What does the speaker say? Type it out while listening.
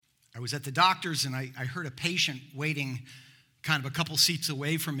was at the doctor's and I heard a patient waiting kind of a couple seats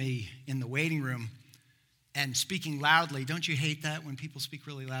away from me in the waiting room and speaking loudly. Don't you hate that when people speak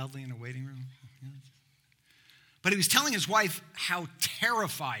really loudly in a waiting room? Yeah. But he was telling his wife how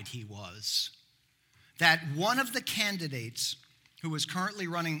terrified he was that one of the candidates who is currently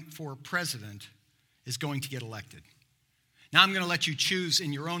running for president is going to get elected. Now I'm going to let you choose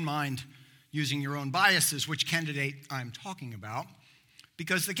in your own mind, using your own biases, which candidate I'm talking about,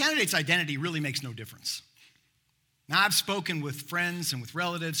 because the candidate's identity really makes no difference. Now I've spoken with friends and with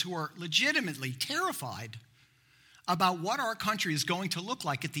relatives who are legitimately terrified about what our country is going to look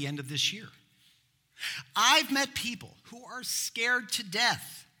like at the end of this year. I've met people who are scared to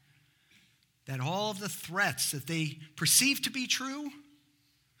death that all of the threats that they perceive to be true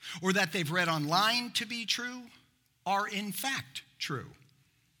or that they've read online to be true are in fact true.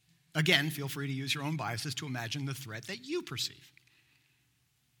 Again, feel free to use your own biases to imagine the threat that you perceive.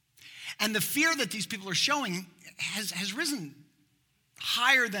 And the fear that these people are showing has risen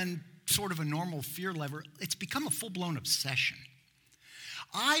higher than sort of a normal fear level. It's become a full-blown obsession.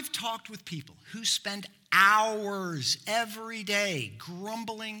 I've talked with people who spend hours every day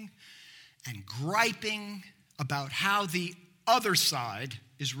grumbling and griping about how the other side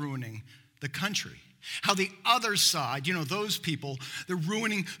is ruining the country. How the other side, those people, they're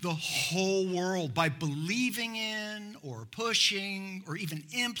ruining the whole world by believing in or pushing or even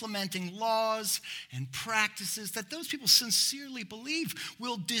implementing laws and practices that those people sincerely believe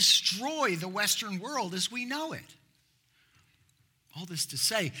will destroy the Western world as we know it. All this to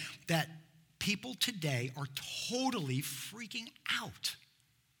say that people today are totally freaking out.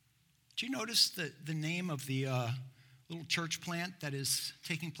 Do you notice the name of the little church plant that is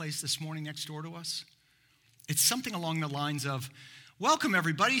taking place this morning next door to us? It's something along the lines of, welcome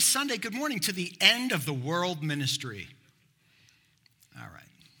everybody, Sunday, good morning to the end of the world ministry. All right.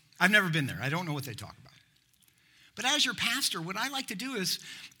 I've never been there. I don't know what they talk about. But as your pastor, what I like to do is,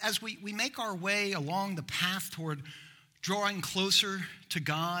 as we make our way along the path toward drawing closer to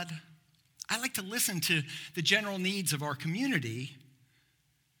God, I like to listen to the general needs of our community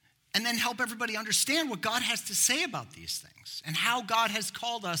and then help everybody understand what God has to say about these things and how God has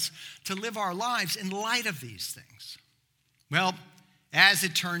called us to live our lives in light of these things. Well, as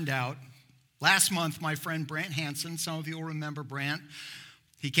it turned out, last month, my friend Brant Hansen, some of you will remember Brant,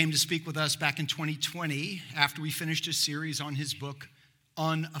 he came to speak with us back in 2020 after we finished a series on his book,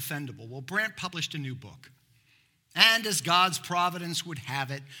 Unoffendable. Well, Brant published a new book. And as God's providence would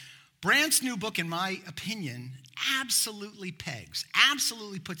have it, Brant's new book, in my opinion, absolutely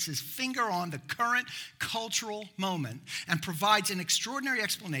puts his finger on the current cultural moment and provides an extraordinary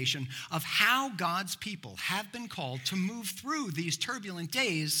explanation of how God's people have been called to move through these turbulent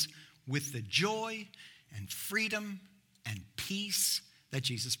days with the joy and freedom and peace that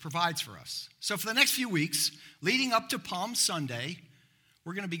Jesus provides for us. So for the next few weeks, leading up to Palm Sunday,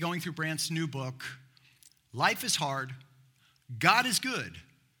 we're going to be going through Brant's new book, Life is Hard, God is Good,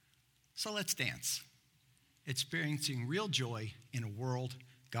 so let's dance. Experiencing real joy in a world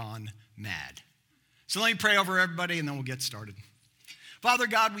gone mad. So let me pray over everybody and then we'll get started. Father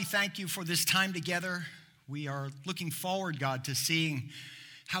God, we thank you for this time together. We are looking forward, God, to seeing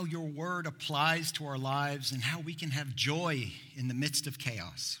how your word applies to our lives and how we can have joy in the midst of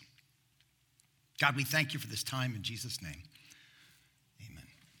chaos. God, we thank you for this time in Jesus' name. Amen.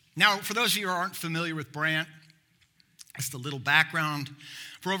 Now, for those of you who aren't familiar with Brant, just a little background.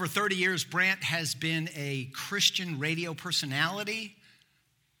 For over 30 years, Brant has been a Christian radio personality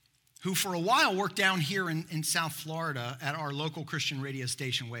who for a while worked down here in South Florida at our local Christian radio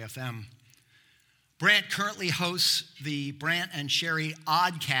station, WayFM. Brant currently hosts the Brant and Sherry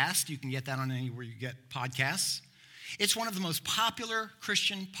Oddcast. You can get that on anywhere you get podcasts. It's one of the most popular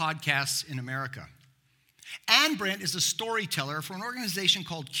Christian podcasts in America. And Brant is a storyteller for an organization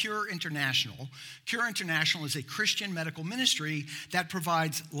called Cure International. Cure International is a Christian medical ministry that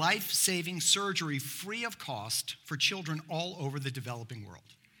provides life-saving surgery free of cost for children all over the developing world.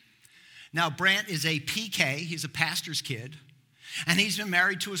 Now, Brant is a PK. He's a pastor's kid. And he's been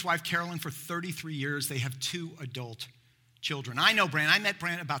married to his wife, Carolyn, for 33 years. They have 2 adult children. I know Brant. I met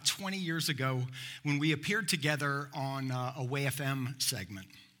Brant about 20 years ago when we appeared together on a WayFM segment.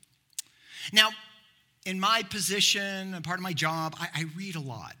 Now, in my position and part of my job, I read a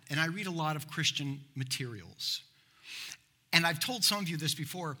lot, and I read a lot of Christian materials. And I've told some of you this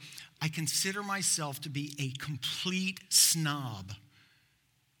before, I consider myself to be a complete snob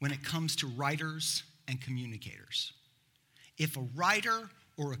when it comes to writers and communicators. If a writer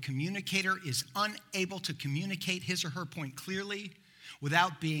or a communicator is unable to communicate his or her point clearly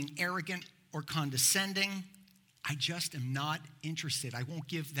without being arrogant or condescending, I just am not interested. I won't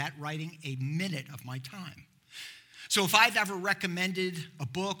give that writing a minute of my time. So if I've ever recommended a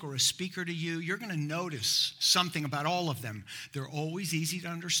book or a speaker to you, you're going to notice something about all of them. They're always easy to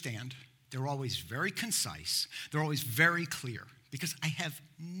understand. They're always very concise. They're always very clear, because I have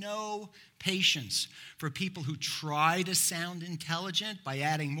no patience for people who try to sound intelligent by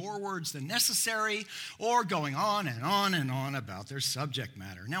adding more words than necessary or going on and on and on about their subject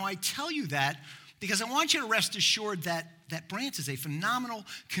matter. Now, I tell you that because I want you to rest assured that Brant is a phenomenal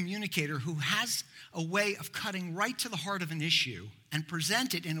communicator who has a way of cutting right to the heart of an issue and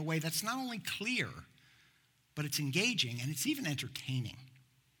present it in a way that's not only clear, but it's engaging and it's even entertaining.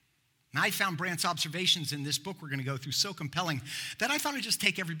 And I found Brant's observations in this book we're going to go through so compelling that I thought I'd just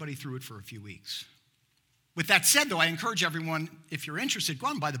take everybody through it for a few weeks. With that said, though, I encourage everyone, if you're interested, go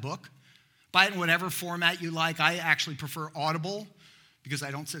out and buy the book. Buy it in whatever format you like. I actually prefer Audible because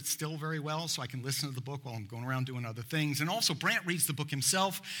I don't sit still very well, so I can listen to the book while I'm going around doing other things. And also, Brant reads the book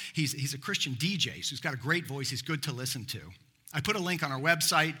himself. He's a Christian DJ, so he's got a great voice. He's good to listen to. I put a link on our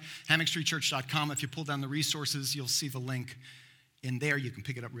website, hammockstreetchurch.com. If you pull down the resources, you'll see the link in there. You can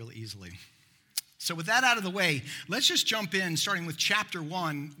pick it up really easily. So with that out of the way, let's just jump in, starting with chapter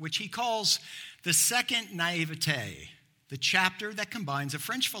 1, which he calls the second naivete, the chapter that combines a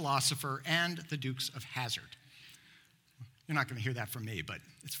French philosopher and the Dukes of Hazzard. You're not going to hear that from me, but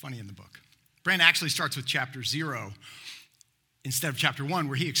it's funny in the book. Brant actually starts with chapter 0 instead of chapter 1,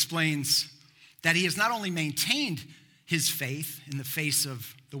 where he explains that he has not only maintained his faith in the face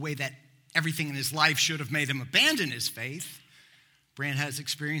of the way that everything in his life should have made him abandon his faith. Brant has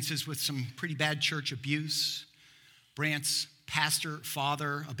experiences with some pretty bad church abuse. Brant's pastor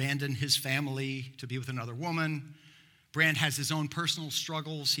father abandoned his family to be with another woman. Brant has his own personal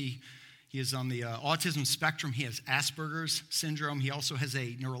struggles. He is on the autism spectrum. He has Asperger's syndrome. He also has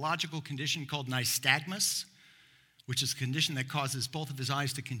a neurological condition called nystagmus, which is a condition that causes both of his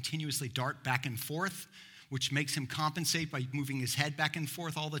eyes to continuously dart back and forth, which makes him compensate by moving his head back and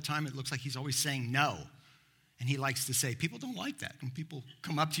forth all the time. It looks like he's always saying no. And he likes to say, people don't like that. When people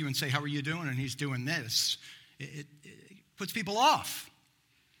come up to you and say, how are you doing? And he's doing this. It puts people off.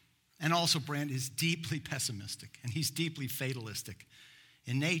 And also, Brant is deeply pessimistic, and he's deeply fatalistic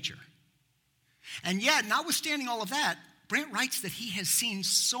in nature. And yet, notwithstanding all of that, Brant writes that he has seen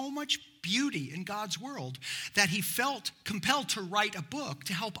so much beauty in God's world that he felt compelled to write a book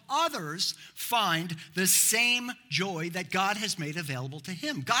to help others find the same joy that God has made available to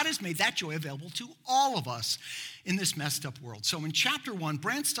him. God has made that joy available to all of us in this messed up world. So in chapter 1,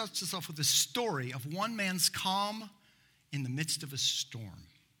 Brant starts us off with the story of one man's calm in the midst of a storm.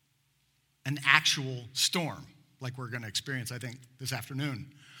 An actual storm, like we're going to experience, I think, this afternoon.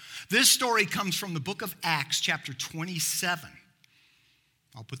 This story comes from the book of Acts, chapter 27.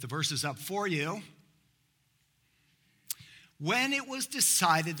 I'll put the verses up for you. When it was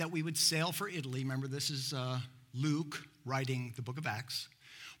decided that we would sail for Italy, remember this is Luke writing the book of Acts,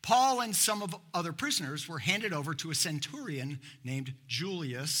 Paul and some of other prisoners were handed over to a centurion named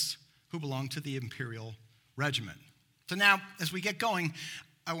Julius, who belonged to the imperial regiment. So now, as we get going,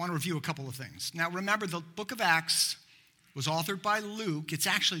 I want to review a couple of things. Now, remember, the book of Acts was authored by Luke. It's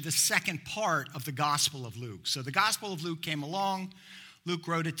actually the second part of the Gospel of Luke. So the Gospel of Luke came along. Luke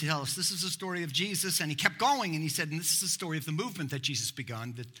wrote it to tell us this is the story of Jesus, and he kept going, and he said, and this is the story of the movement that Jesus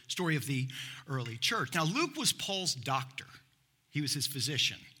begun, the story of the early church. Now, Luke was Paul's doctor. He was his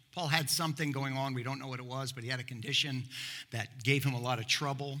physician. Paul had something going on. We don't know what it was, but he had a condition that gave him a lot of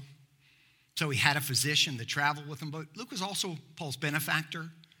trouble. So he had a physician that traveled with him. But Luke was also Paul's benefactor, and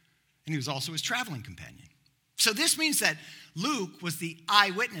he was also his traveling companion. So this means that Luke was the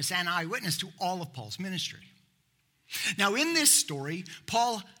eyewitness to all of Paul's ministry. Now, in this story,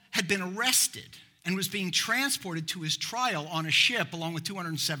 Paul had been arrested and was being transported to his trial on a ship along with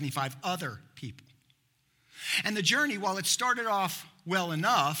 275 other people. And the journey, while it started off well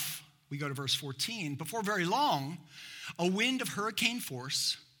enough, we go to verse 14, before very long, a wind of hurricane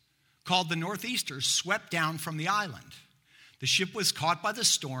force called the Northeasters swept down from the island. The ship was caught by the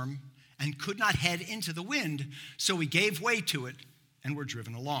storm and could not head into the wind, so we gave way to it and were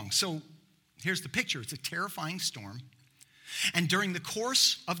driven along. So here's the picture. It's a terrifying storm. And during the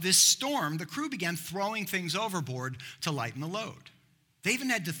course of this storm, the crew began throwing things overboard to lighten the load. They even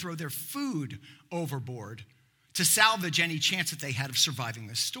had to throw their food overboard to salvage any chance that they had of surviving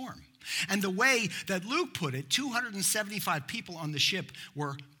this storm. And the way that Luke put it, 275 people on the ship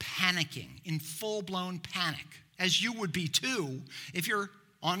were panicking, in full-blown panic, as you would be too if you're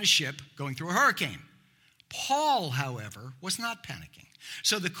on a ship going through a hurricane. Paul, however, was not panicking.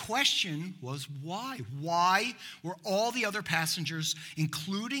 So the question was why? Why were all the other passengers,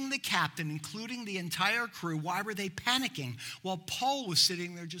 including the captain, including the entire crew, why were they panicking while Paul was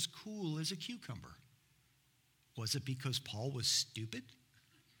sitting there just cool as a cucumber? Was it because Paul was stupid?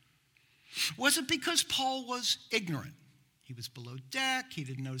 Was it because Paul was ignorant? He was below deck. He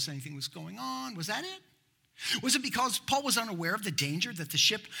didn't notice anything was going on. Was that it? Was it because Paul was unaware of the danger that the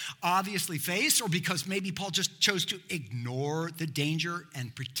ship obviously faced, or because maybe Paul just chose to ignore the danger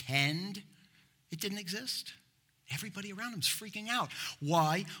and pretend it didn't exist? Everybody around him's freaking out.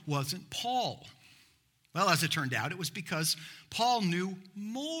 Why wasn't Paul? Well, as it turned out, it was because Paul knew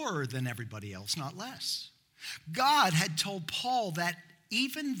more than everybody else, not less. God had told Paul that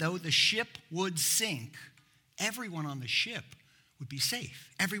even though the ship would sink, everyone on the ship would be safe.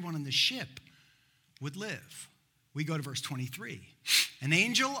 Everyone on the ship would live. We go to verse 23. An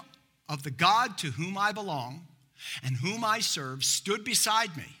angel of the God to whom I belong and whom I serve stood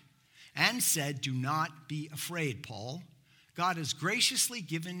beside me and said, "Do not be afraid, Paul. God has graciously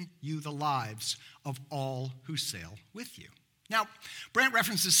given you the lives of all who sail with you." Now, Brant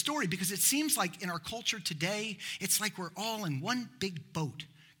referenced this story because it seems like in our culture today, it's like we're all in one big boat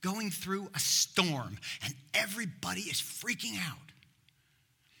going through a storm and everybody is freaking out.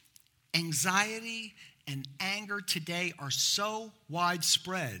 Anxiety and anger today are so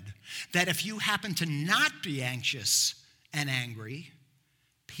widespread that if you happen to not be anxious and angry,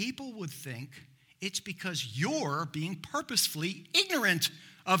 people would think it's because you're being purposefully ignorant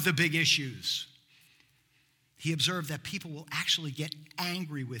of the big issues. He observed that people will actually get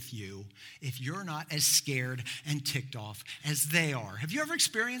angry with you if you're not as scared and ticked off as they are. Have you ever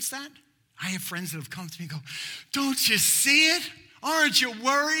experienced that? I have friends that have come to me and go, "Don't you see it? Aren't you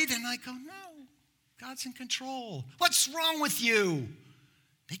worried?" And I go, "No, God's in control. What's wrong with you?"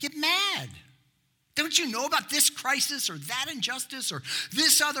 They get mad. "Don't you know about this crisis or that injustice or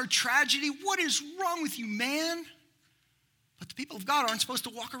this other tragedy? What is wrong with you, man?" But the people of God aren't supposed to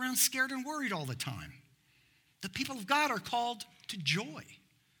walk around scared and worried all the time. The people of God are called to joy.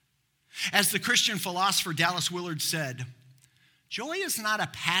 As the Christian philosopher Dallas Willard said, "Joy is not a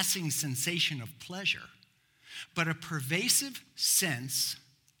passing sensation of pleasure, but a pervasive sense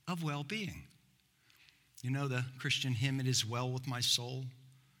of well-being." You know the Christian hymn, "It is well with my soul"?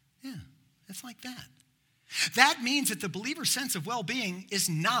 Yeah, it's like that. That means that the believer's sense of well-being is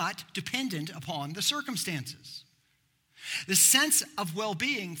not dependent upon the circumstances. The sense of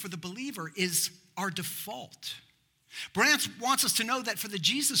well-being for the believer is our default. Brant wants us to know that for the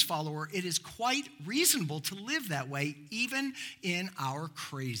Jesus follower, it is quite reasonable to live that way even in our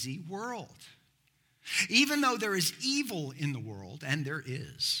crazy world. Even though there is evil in the world, and there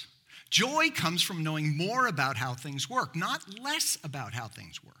is, joy comes from knowing more about how things work, not less about how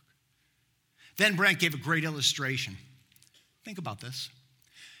things work. Then Brant gave a great illustration. Think about this.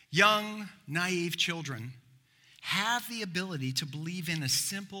 Young, naive children have the ability to believe in a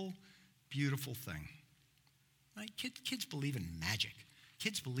simple, beautiful thing. Right? Kids believe in magic.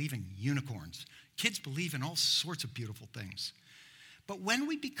 Kids believe in unicorns. Kids believe in all sorts of beautiful things. But when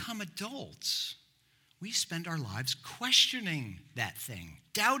we become adults, we spend our lives questioning that thing,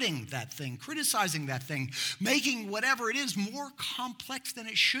 doubting that thing, criticizing that thing, making whatever it is more complex than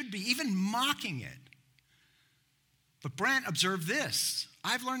it should be, even mocking it. But Brant observed this.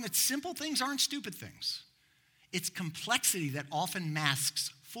 I've learned that simple things aren't stupid things. It's complexity that often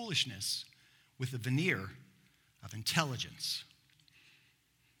masks foolishness with a veneer of intelligence.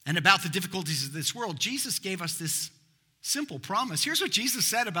 And about the difficulties of this world, Jesus gave us this simple promise. Here's what Jesus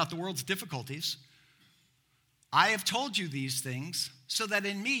said about the world's difficulties. "I have told you these things so that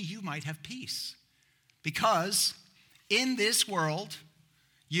in me you might have peace. Because in this world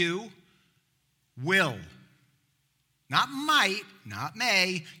you will," not might, not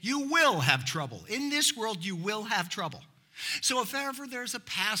may, "you will have trouble. In this world you will have trouble." So if ever there's a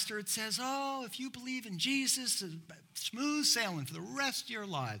pastor that says, "Oh, if you believe in Jesus, smooth sailing for the rest of your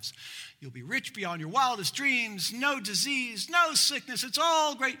lives. You'll be rich beyond your wildest dreams, no disease, no sickness, it's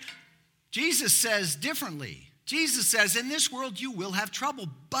all great." Jesus says differently. Jesus says, in this world you will have trouble,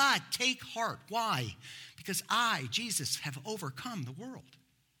 but take heart. Why? Because I, Jesus, have overcome the world.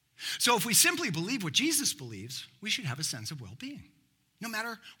 So if we simply believe what Jesus believes, we should have a sense of well-being, no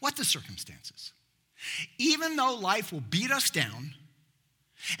matter what the circumstances. Even though life will beat us down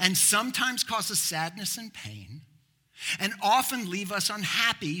and sometimes cause us sadness and pain and often leave us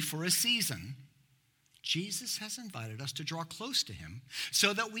unhappy for a season, Jesus has invited us to draw close to him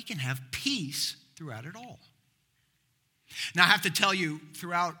so that we can have peace throughout it all. Now, I have to tell you,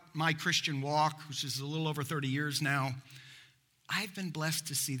 throughout my Christian walk, which is a little over 30 years now, I've been blessed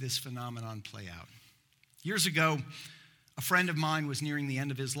to see this phenomenon play out. Years ago, a friend of mine was nearing the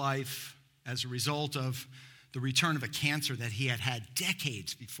end of his life as a result of the return of a cancer that he had had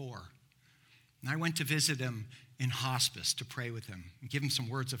decades before. And I went to visit him in hospice to pray with him and give him some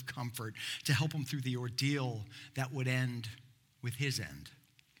words of comfort to help him through the ordeal that would end with his end.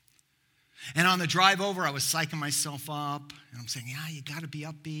 And on the drive over, I was psyching myself up, and I'm saying, you got to be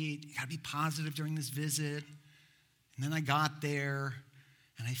upbeat, you got to be positive during this visit. And then I got there,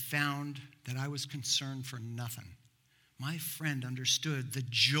 and I found that I was concerned for nothing. My friend understood the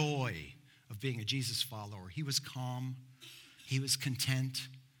joy of being a Jesus follower. He was calm, he was content,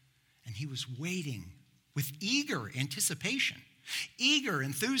 and he was waiting with eager anticipation, eager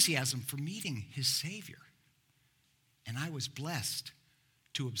enthusiasm for meeting his Savior. And I was blessed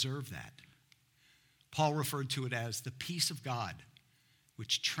to observe that. Paul referred to it as the peace of God,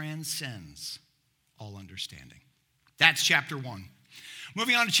 which transcends all understanding. That's chapter 1.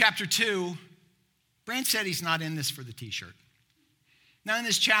 Moving on to chapter 2, Brant said he's not in this for the t-shirt. Now in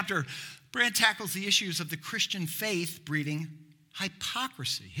this chapter, Brant tackles the issues of the Christian faith breeding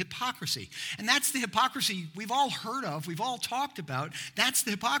hypocrisy. And that's the hypocrisy we've all heard of, we've all talked about. That's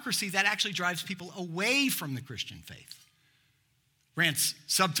the hypocrisy that actually drives people away from the Christian faith. Brant's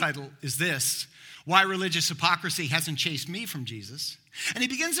subtitle is this: Why Religious Hypocrisy Hasn't Chased Me from Jesus. And he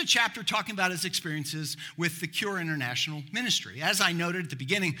begins the chapter talking about his experiences with the Cure International ministry. As I noted at the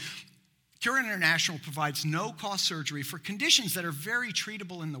beginning, Cure International provides no-cost surgery for conditions that are very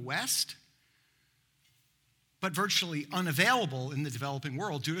treatable in the West, but virtually unavailable in the developing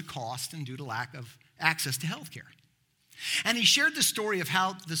world due to cost and due to lack of access to health care. And he shared the story of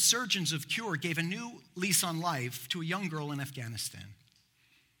how the surgeons of Cure gave a new lease on life to a young girl in Afghanistan.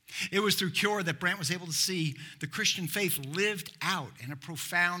 It was through Cure that Brant was able to see the Christian faith lived out in a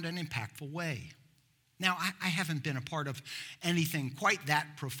profound and impactful way. Now, I haven't been a part of anything quite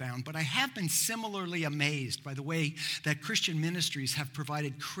that profound, but I have been similarly amazed by the way that Christian ministries have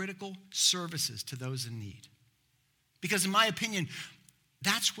provided critical services to those in need. Because in my opinion,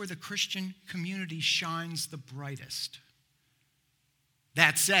 that's where the Christian community shines the brightest.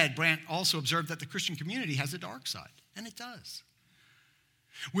 That said, Brant also observed that the Christian community has a dark side, and it does.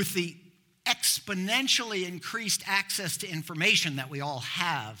 With the exponentially increased access to information that we all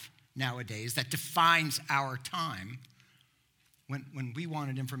have nowadays that defines our time, when we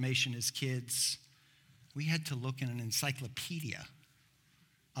wanted information as kids, we had to look in an encyclopedia,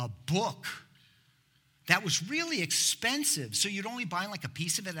 a book that was really expensive, so you'd only buy like a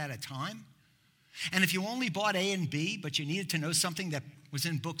piece of it at a time. And if you only bought A and B, but you needed to know something that was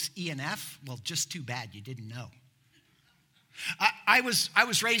in books E and F, well, just too bad you didn't know. I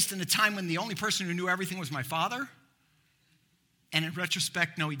was raised in a time when the only person who knew everything was my father. And in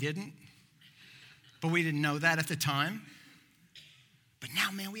retrospect, no, he didn't. But we didn't know that at the time. But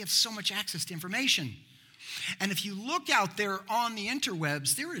now, man, we have so much access to information. And if you look out there on the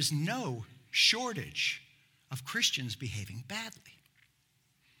interwebs, there is no shortage of Christians behaving badly.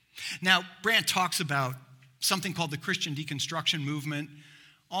 Now, Brant talks about something called the Christian deconstruction movement.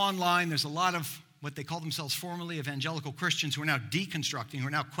 Online, there's a lot of what they call themselves formerly evangelical Christians who are now deconstructing, who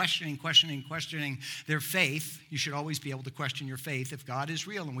are now questioning their faith. You should always be able to question your faith. If God is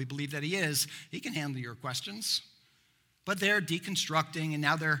real, and we believe that he is, he can handle your questions. But they're deconstructing, and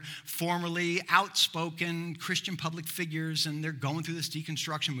now they're formerly outspoken Christian public figures, and they're going through this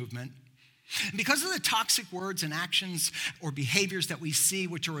deconstruction movement. And because of the toxic words and actions or behaviors that we see,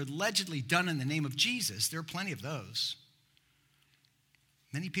 which are allegedly done in the name of Jesus, there are plenty of those.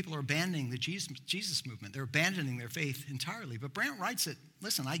 Many people are abandoning the Jesus movement. They're abandoning their faith entirely. But Brant writes that,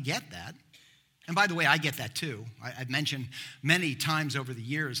 listen, I get that. And by the way, I get that too. I've mentioned many times over the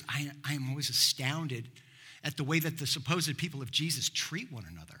years, I am always astounded at the way that the supposed people of Jesus treat one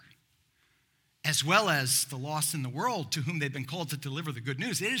another, as well as the lost in the world to whom they've been called to deliver the good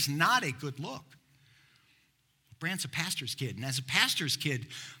news. It is not a good look. Brant's a pastor's kid, and as a pastor's kid,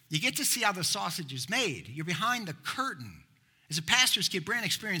 you get to see how the sausage is made. You're behind the curtain. As a pastor's kid, Brant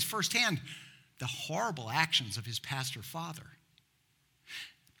experienced firsthand the horrible actions of his pastor father.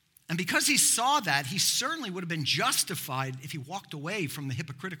 And because he saw that, he certainly would have been justified if he walked away from the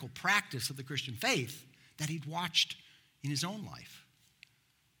hypocritical practice of the Christian faith that he'd watched in his own life.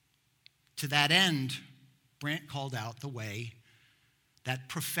 To that end, Brant called out the way that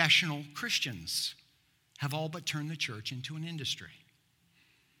professional Christians have all but turned the church into an industry.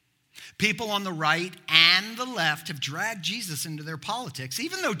 People on the right and the left have dragged Jesus into their politics,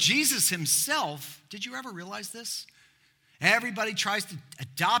 even though Jesus himself, did you ever realize this? Everybody tries to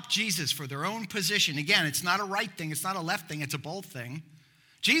adopt Jesus for their own position. Again, it's not a right thing, it's not a left thing, it's a both thing.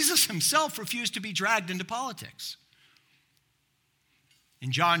 Jesus himself refused to be dragged into politics.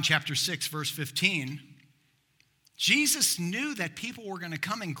 In John chapter 6, verse 15, Jesus knew that people were going to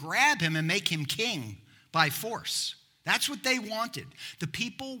come and grab him and make him king by force. That's what they wanted. The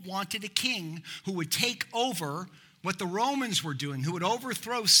people wanted a king who would take over what the Romans were doing, who would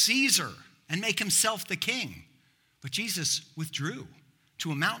overthrow Caesar and make himself the king. But Jesus withdrew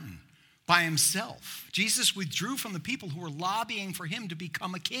to a mountain by himself. Jesus withdrew from the people who were lobbying for him to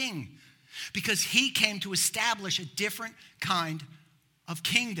become a king because he came to establish a different kind of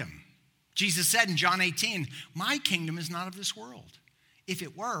kingdom. Jesus said in John 18, "My kingdom is not of this world. If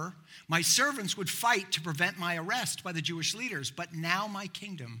it were, my servants would fight to prevent my arrest by the Jewish leaders, but now my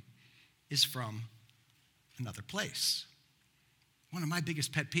kingdom is from another place." One of my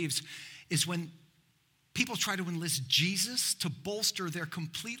biggest pet peeves is when people try to enlist Jesus to bolster their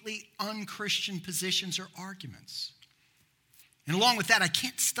completely unchristian positions or arguments. And along with that, I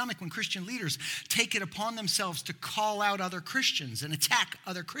can't stomach when Christian leaders take it upon themselves to call out other Christians and attack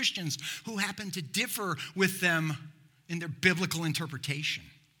other Christians who happen to differ with them in their biblical interpretation.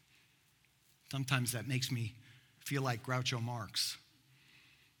 Sometimes that makes me feel like Groucho Marx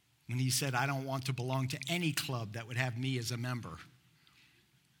when he said, "I don't want to belong to any club that would have me as a member."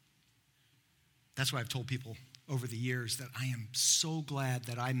 That's why I've told people over the years that I am so glad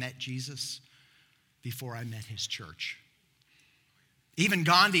that I met Jesus before I met his church. Even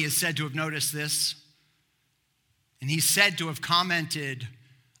Gandhi is said to have noticed this, and he's said to have commented,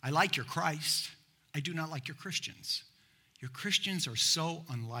 "I like your Christ. I do not like your Christians. Your Christians are so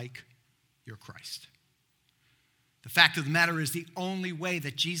unlike your Christ." The fact of the matter is the only way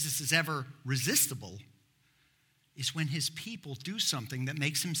that Jesus is ever resistible is when his people do something that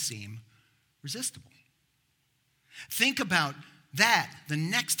makes him seem resistible. Think about that the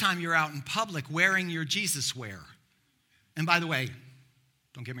next time you're out in public wearing your Jesus wear. And by the way,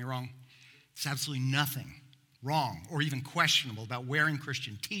 don't get me wrong, there's absolutely nothing wrong or even questionable about wearing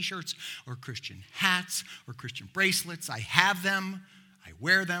Christian t-shirts or Christian hats or Christian bracelets. I have them. I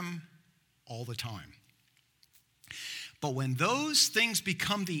wear them all the time. But when those things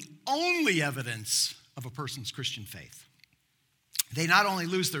become the only evidence of a person's Christian faith, they not only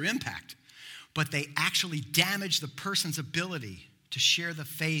lose their impact, but they actually damage the person's ability to share the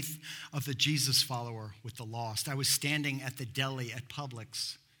faith of the Jesus follower with the lost. I was standing at the deli at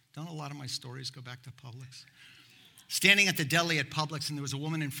Publix. Don't a lot of my stories go back to Publix? Standing at the deli at Publix, and there was a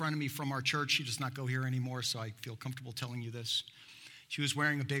woman in front of me from our church. She does not go here anymore, so I feel comfortable telling you this. She was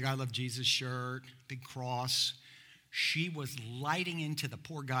wearing a big I Love Jesus shirt, big cross. She was lighting into the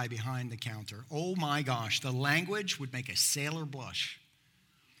poor guy behind the counter. Oh my gosh, the language would make a sailor blush.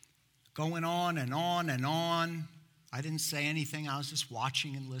 Going on and on and on. I didn't say anything. I was just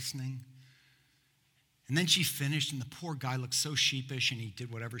watching and listening. And then she finished, and the poor guy looked so sheepish, and he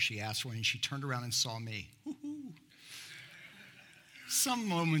did whatever she asked for, and she turned around and saw me. Woo-hoo. Some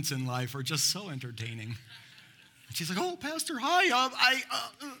moments in life are just so entertaining. And she's like, "Oh, Pastor, hi,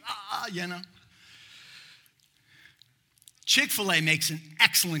 you know." Chick-fil-A makes an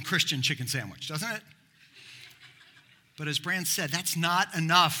excellent Christian chicken sandwich, doesn't it? But as Brand said, that's not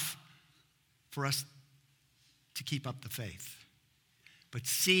enough for us to keep up the faith. But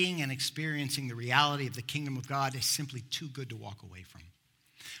seeing and experiencing the reality of the kingdom of God is simply too good to walk away from.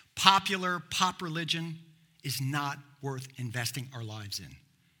 Popular pop religion is not worth investing our lives in,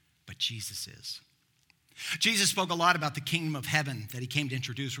 but Jesus is. Jesus spoke a lot about the kingdom of heaven that he came to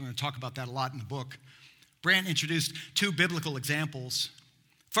introduce. We're going to talk about that a lot in the book. Brant introduced two biblical examples.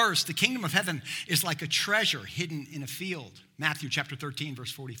 First, the kingdom of heaven is like a treasure hidden in a field. Matthew chapter 13,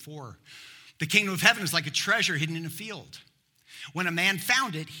 verse 44. The kingdom of heaven is like a treasure hidden in a field. When a man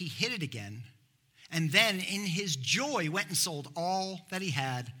found it, he hid it again, and then in his joy went and sold all that he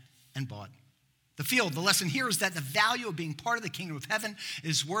had and bought the field. The lesson here is that the value of being part of the kingdom of heaven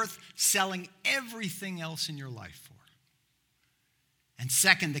is worth selling everything else in your life for. And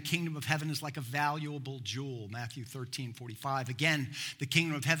second, the kingdom of heaven is like a valuable jewel. Matthew 13:45. Again, the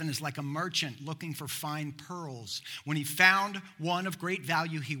kingdom of heaven is like a merchant looking for fine pearls. When he found one of great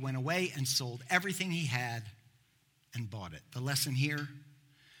value, he went away and sold everything he had and bought it. The lesson here,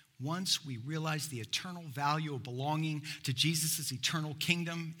 once we realize the eternal value of belonging to Jesus' eternal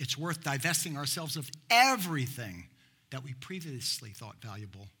kingdom, it's worth divesting ourselves of everything that we previously thought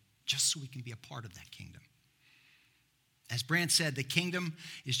valuable just so we can be a part of that kingdom. As Brant said, the kingdom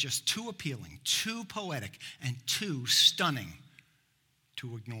is just too appealing, too poetic, and too stunning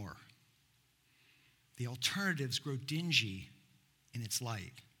to ignore. The alternatives grow dingy in its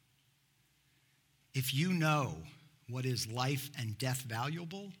light. If you know what is life and death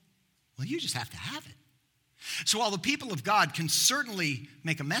valuable, well, you just have to have it. So while the people of God can certainly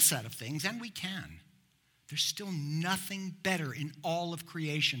make a mess out of things, and we can, there's still nothing better in all of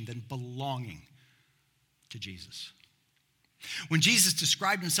creation than belonging to Jesus. When Jesus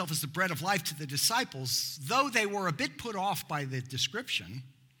described himself as the bread of life to the disciples, though they were a bit put off by the description,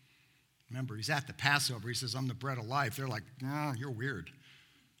 remember, he's at the Passover, he says, I'm the bread of life. They're like, no, you're weird.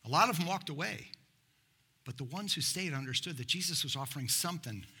 A lot of them walked away. But the ones who stayed understood that Jesus was offering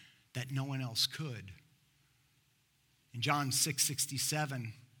something that no one else could. In John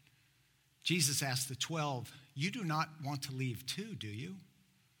 6:67, Jesus asked the 12, you do not want to leave too, do you?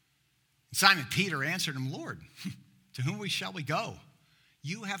 And Simon Peter answered him, Lord, to whom shall we go?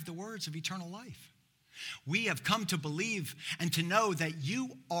 You have the words of eternal life. We have come to believe and to know that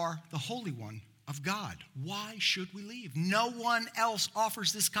you are the Holy One of God. Why should we leave? No one else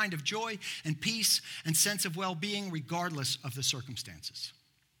offers this kind of joy and peace and sense of well-being regardless of the circumstances.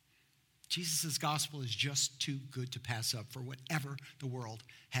 Jesus' gospel is just too good to pass up for whatever the world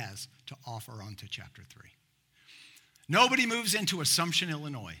has to offer on to chapter 3. Nobody moves into Assumption,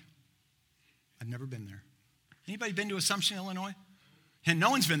 Illinois. I've never been there. Anybody been to Assumption, Illinois? And no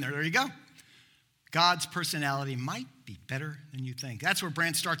one's been there. There you go. God's personality might be better than you think. That's where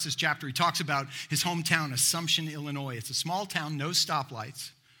Brant starts this chapter. He talks about his hometown, Assumption, Illinois. It's a small town, no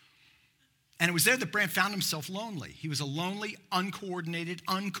stoplights. And it was there that Brant found himself lonely. He was a lonely, uncoordinated,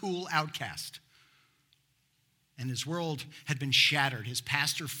 uncool outcast. And his world had been shattered. His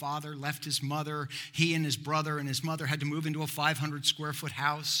pastor father left his mother. He and his brother and his mother had to move into a 500-square-foot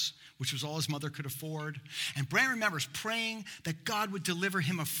house, which was all his mother could afford. And Brant remembers praying that God would deliver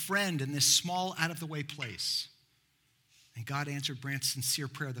him a friend in this small, out-of-the-way place. And God answered Brant's sincere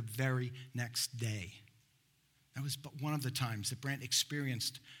prayer the very next day. That was but one of the times that Brant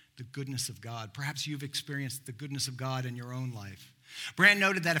experienced the goodness of God. Perhaps you've experienced the goodness of God in your own life. Brant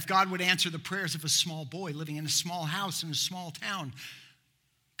noted that if God would answer the prayers of a small boy living in a small house in a small town,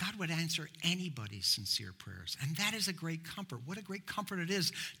 God would answer anybody's sincere prayers. And that is a great comfort. What a great comfort it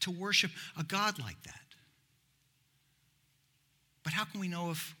is to worship a God like that. But how can we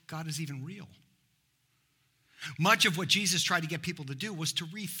know if God is even real? Much of what Jesus tried to get people to do was to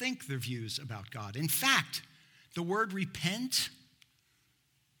rethink their views about God. In fact, the word repent,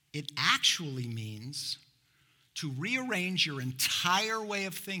 it actually means to rearrange your entire way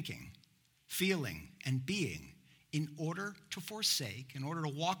of thinking, feeling, and being in order to forsake, in order to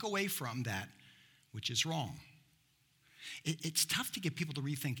walk away from that which is wrong. It's tough to get people to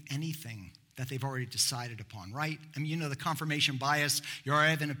rethink anything that they've already decided upon, right? I mean, you know the confirmation bias. You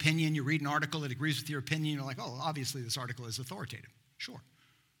already have an opinion. You read an article that agrees with your opinion. You're like, oh, obviously this article is authoritative. Sure.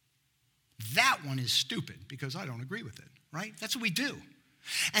 That one is stupid because I don't agree with it, right? That's what we do.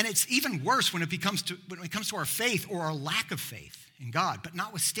 And it's even worse when it comes to our faith or our lack of faith in God. But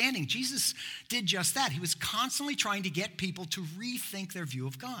notwithstanding, Jesus did just that. He was constantly trying to get people to rethink their view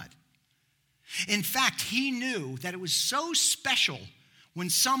of God. In fact, he knew that it was so special when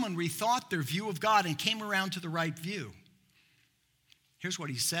someone rethought their view of God and came around to the right view. Here's what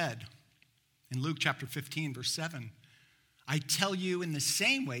he said in Luke chapter 15, verse 7. I tell you, in the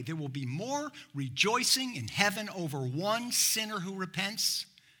same way, there will be more rejoicing in heaven over one sinner who repents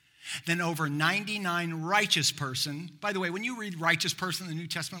than over 99 righteous person. By the way, when you read righteous person in the New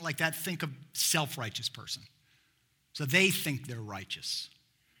Testament like that, think of self-righteous person. So they think they're righteous.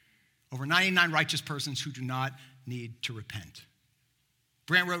 Over 99 righteous persons who do not need to repent.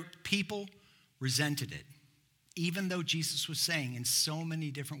 Brant wrote, people resented it, even though Jesus was saying in so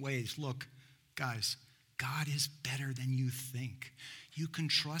many different ways, look, guys, God is better than you think. You can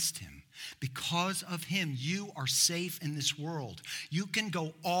trust him. Because of him, you are safe in this world. You can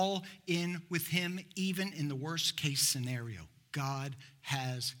go all in with him, even in the worst case scenario. God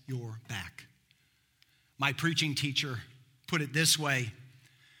has your back. My preaching teacher put it this way: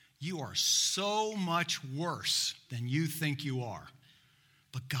 you are so much worse than you think you are,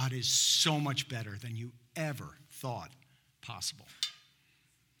 but God is so much better than you ever thought possible.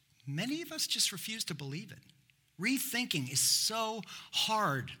 Many of us just refuse to believe it. Rethinking is so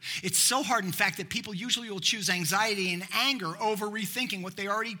hard. It's so hard, in fact, that people usually will choose anxiety and anger over rethinking what they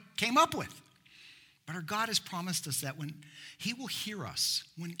already came up with. But our God has promised us that when he will hear us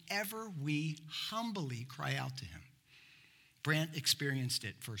whenever we humbly cry out to him. Brant experienced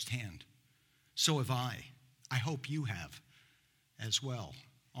it firsthand. So have I. I hope you have as well.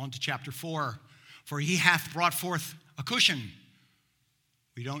 On to chapter 4. For he hath brought forth a cushion.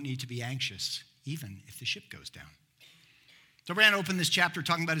 We don't need to be anxious, even if the ship goes down. So Brant opened this chapter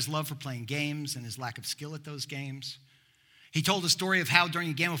talking about his love for playing games and his lack of skill at those games. He told a story of how during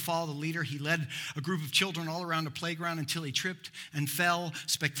a game of Follow the Leader, he led a group of children all around a playground until he tripped and fell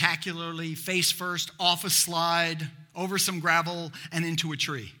spectacularly, face first, off a slide, over some gravel, and into a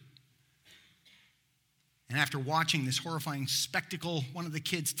tree. And after watching this horrifying spectacle, one of the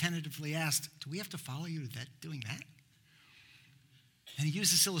kids tentatively asked, "Do we have to follow you to doing that?" And he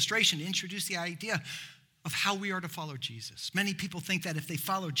used this illustration to introduce the idea of how we are to follow Jesus. Many people think that if they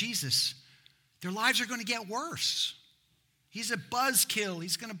follow Jesus, their lives are going to get worse. He's a buzzkill.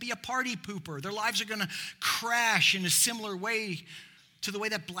 He's going to be a party pooper. Their lives are going to crash in a similar way to the way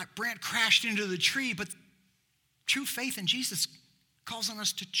that Brant crashed into the tree. But true faith in Jesus calls on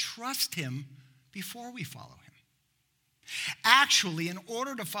us to trust him before we follow him. Actually, in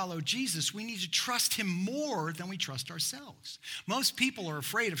order to follow Jesus, we need to trust him more than we trust ourselves. Most people are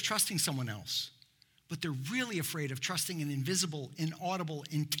afraid of trusting someone else, but they're really afraid of trusting an invisible, inaudible,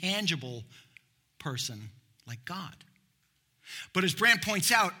 intangible person like God. But as Brant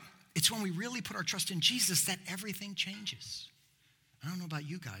points out, it's when we really put our trust in Jesus that everything changes. I don't know about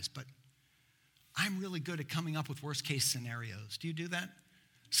you guys, but I'm really good at coming up with worst case scenarios. Do you do that?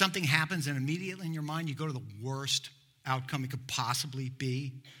 Something happens and immediately in your mind you go to the worst outcome it could possibly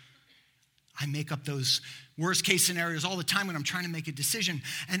be. I make up those worst case scenarios all the time when I'm trying to make a decision.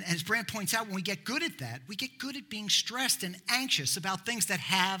 And as Brant points out, when we get good at that, we get good at being stressed and anxious about things that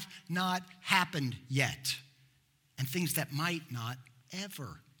have not happened yet and things that might not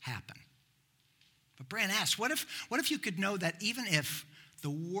ever happen. But Brant asks, what if you could know that even if the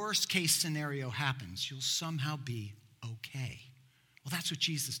worst case scenario happens, you'll somehow be okay? Well, that's what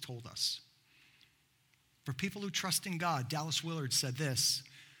Jesus told us. For people who trust in God, Dallas Willard said this: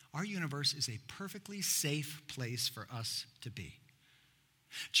 our universe is a perfectly safe place for us to be.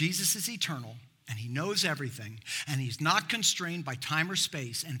 Jesus is eternal, and he knows everything, and he's not constrained by time or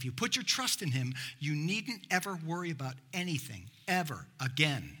space. And if you put your trust in him, you needn't ever worry about anything ever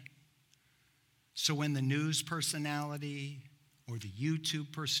again. So when the news personality or the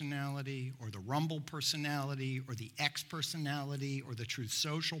YouTube personality or the Rumble personality or the X personality or the Truth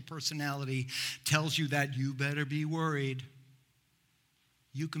Social personality tells you that you better be worried,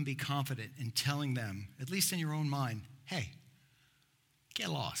 you can be confident in telling them, at least in your own mind, hey, get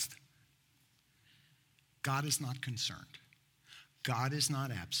lost. God is not concerned. God is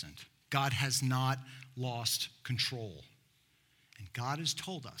not absent. God has not lost control. And God has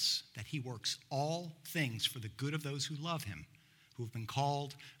told us that he works all things for the good of those who love him, who have been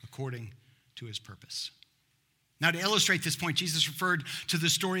called according to his purpose. Now, to illustrate this point, Jesus referred to the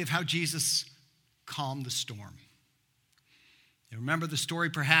story of how Jesus calmed the storm. You remember the story,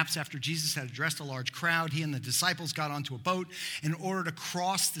 perhaps, after Jesus had addressed a large crowd, he and the disciples got onto a boat in order to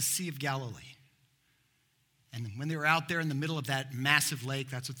cross the Sea of Galilee. And when they were out there in the middle of that massive lake,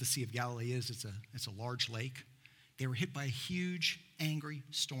 that's what the Sea of Galilee is, it's a large lake, they were hit by a huge, angry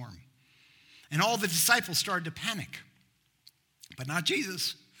storm. And all the disciples started to panic. But not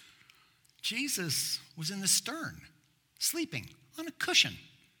Jesus. Jesus was in the stern, sleeping on a cushion.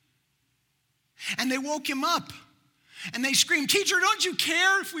 And they woke him up. And they screamed, "Teacher, don't you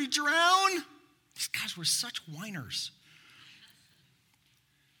care if we drown?" These guys were such whiners.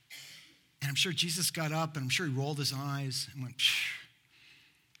 And I'm sure Jesus got up, and I'm sure he rolled his eyes and went, "Psh."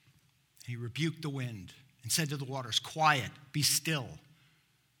 And he rebuked the wind and said to the waters, "Quiet, be still."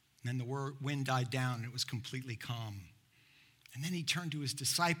 And then the wind died down, and it was completely calm. And then he turned to his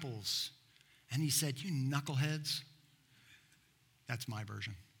disciples, and he said, "You knuckleheads." That's my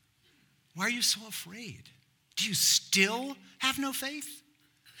version. "Why are you so afraid? Do you still have no faith?"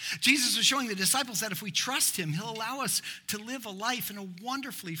 Jesus was showing the disciples that if we trust him, he'll allow us to live a life in a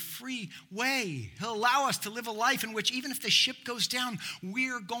wonderfully free way. He'll allow us to live a life in which even if the ship goes down,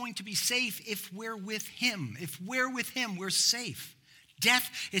 we're going to be safe if we're with him. If we're with him, we're safe.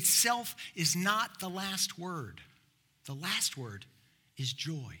 Death itself is not the last word. The last word is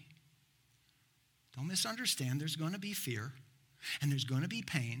joy. Don't misunderstand. There's going to be fear, and there's going to be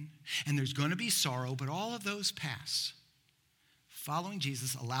pain, and there's going to be sorrow, but all of those pass. Following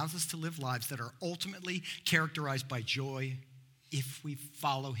Jesus allows us to live lives that are ultimately characterized by joy if we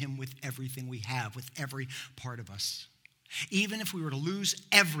follow him with everything we have, with every part of us. Even if we were to lose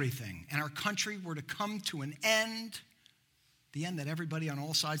everything and our country were to come to an end, the end that everybody on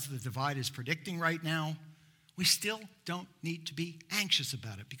all sides of the divide is predicting right now, we still don't need to be anxious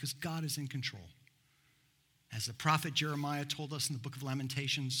about it because God is in control. As the prophet Jeremiah told us in the book of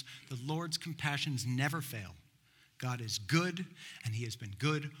Lamentations, the Lord's compassions never fail. God is good, and he has been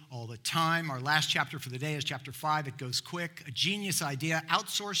good all the time. Our last chapter for the day is chapter 5. It goes quick. A genius idea: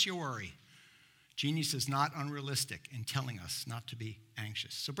 outsource your worry. Genius is not unrealistic in telling us not to be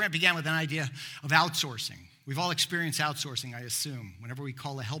anxious. So Brant began with an idea of outsourcing. We've all experienced outsourcing, I assume. Whenever we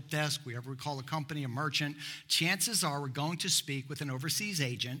call a help desk, whenever we call a company, a merchant, chances are we're going to speak with an overseas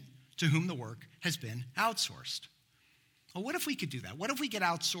agent to whom the work has been outsourced. Well, what if we could do that? What if we could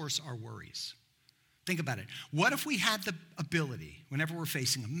outsource our worries? Think about it. What if we had the ability, whenever we're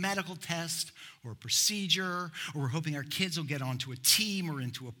facing a medical test or a procedure, or we're hoping our kids will get onto a team or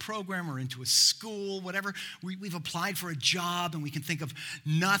into a program or into a school, whatever, we've applied for a job and we can think of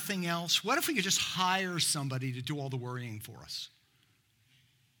nothing else. What if we could just hire somebody to do all the worrying for us?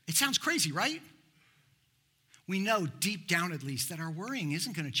 It sounds crazy, right? We know deep down at least that our worrying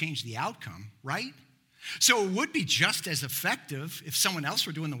isn't going to change the outcome, right? So it would be just as effective if someone else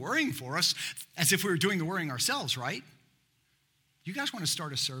were doing the worrying for us as if we were doing the worrying ourselves, right? You guys want to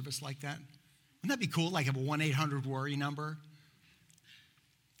start a service like that? Wouldn't that be cool? Like have a 1-800-WORRY number?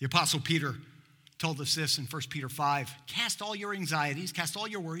 The Apostle Peter told us this in 1 Peter 5. Cast all your anxieties, cast all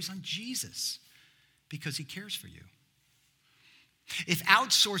your worries on Jesus because he cares for you. If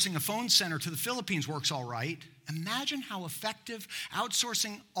outsourcing a phone center to the Philippines works all right, imagine how effective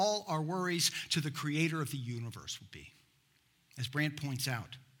outsourcing all our worries to the creator of the universe would be. As Brant points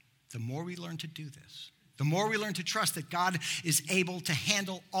out, the more we learn to do this, the more we learn to trust that God is able to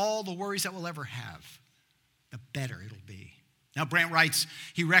handle all the worries that we'll ever have, the better it'll be. Now, Brant writes,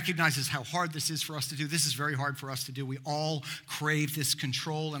 he recognizes how hard this is for us to do. This is very hard for us to do. We all crave this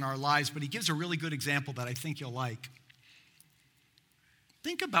control in our lives, but he gives a really good example that I think you'll like.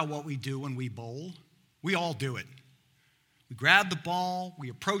 Think about what we do when we bowl. We all do it. We grab the ball, we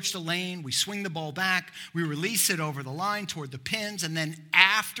approach the lane, we swing the ball back, we release it over the line toward the pins, and then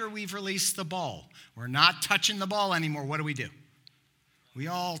after we've released the ball, we're not touching the ball anymore. What do? We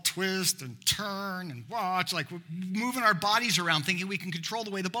all twist and turn and watch, like we're moving our bodies around thinking we can control the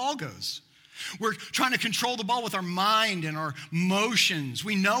way the ball goes. We're trying to control the ball with our mind and our emotions.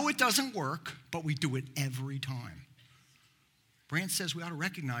 We know it doesn't work, but we do it every time. Brant says we ought to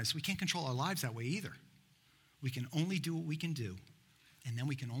recognize we can't control our lives that way either. We can only do what we can do, and then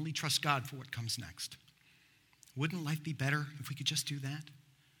we can only trust God for what comes next. Wouldn't life be better if we could just do that?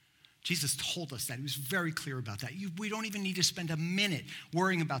 Jesus told us that. He was very clear about that. We don't even need to spend a minute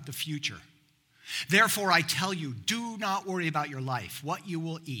worrying about the future. Therefore, I tell you, do not worry about your life, what you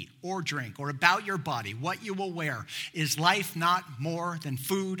will eat or drink, or about your body, what you will wear. Is life not more than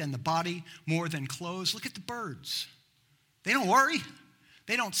food, and the body more than clothes? Look at the birds. They don't worry.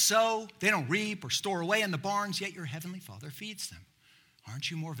 They don't sow. They don't reap or store away in the barns, yet your heavenly Father feeds them.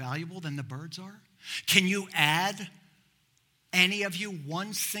 Aren't you more valuable than the birds are? Can you add, any of you,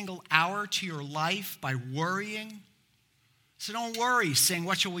 one single hour to your life by worrying? So don't worry, saying,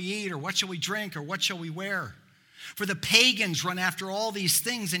 what shall we eat, or what shall we drink, or what shall we wear? For the pagans run after all these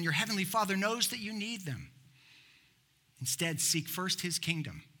things, and your heavenly Father knows that you need them. Instead, seek first his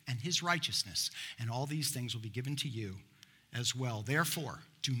kingdom and his righteousness, and all these things will be given to you as well. Therefore,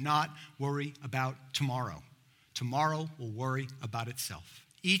 do not worry about tomorrow. Tomorrow will worry about itself.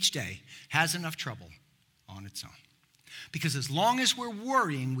 Each day has enough trouble on its own. Because as long as we're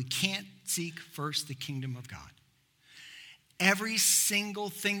worrying, we can't seek first the kingdom of God. Every single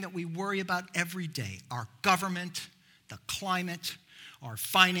thing that we worry about every day, our government, the climate, our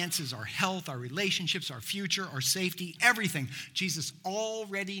finances, our health, our relationships, our future, our safety, everything, Jesus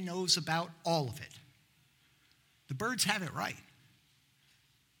already knows about all of it. The birds have it right.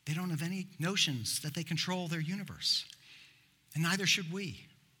 They don't have any notions that they control their universe. And neither should we.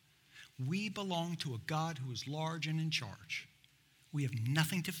 We belong to a God who is large and in charge. We have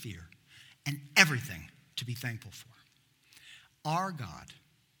nothing to fear and everything to be thankful for. Our God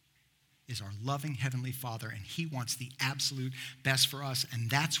is our loving Heavenly Father, and he wants the absolute best for us. And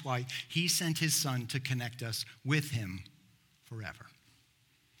that's why he sent his Son to connect us with him forever.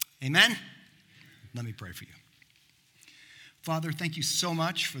 Amen? Let me pray for you. Father, thank you so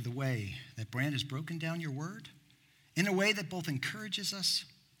much for the way that Brant has broken down your word in a way that both encourages us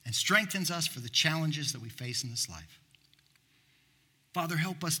and strengthens us for the challenges that we face in this life. Father,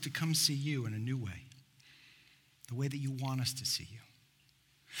 help us to come see you in a new way, the way that you want us to see you.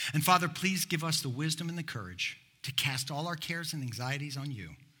 And Father, please give us the wisdom and the courage to cast all our cares and anxieties on you,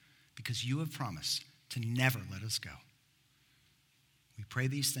 because you have promised to never let us go. We pray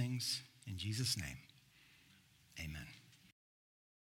these things in Jesus' name. Amen.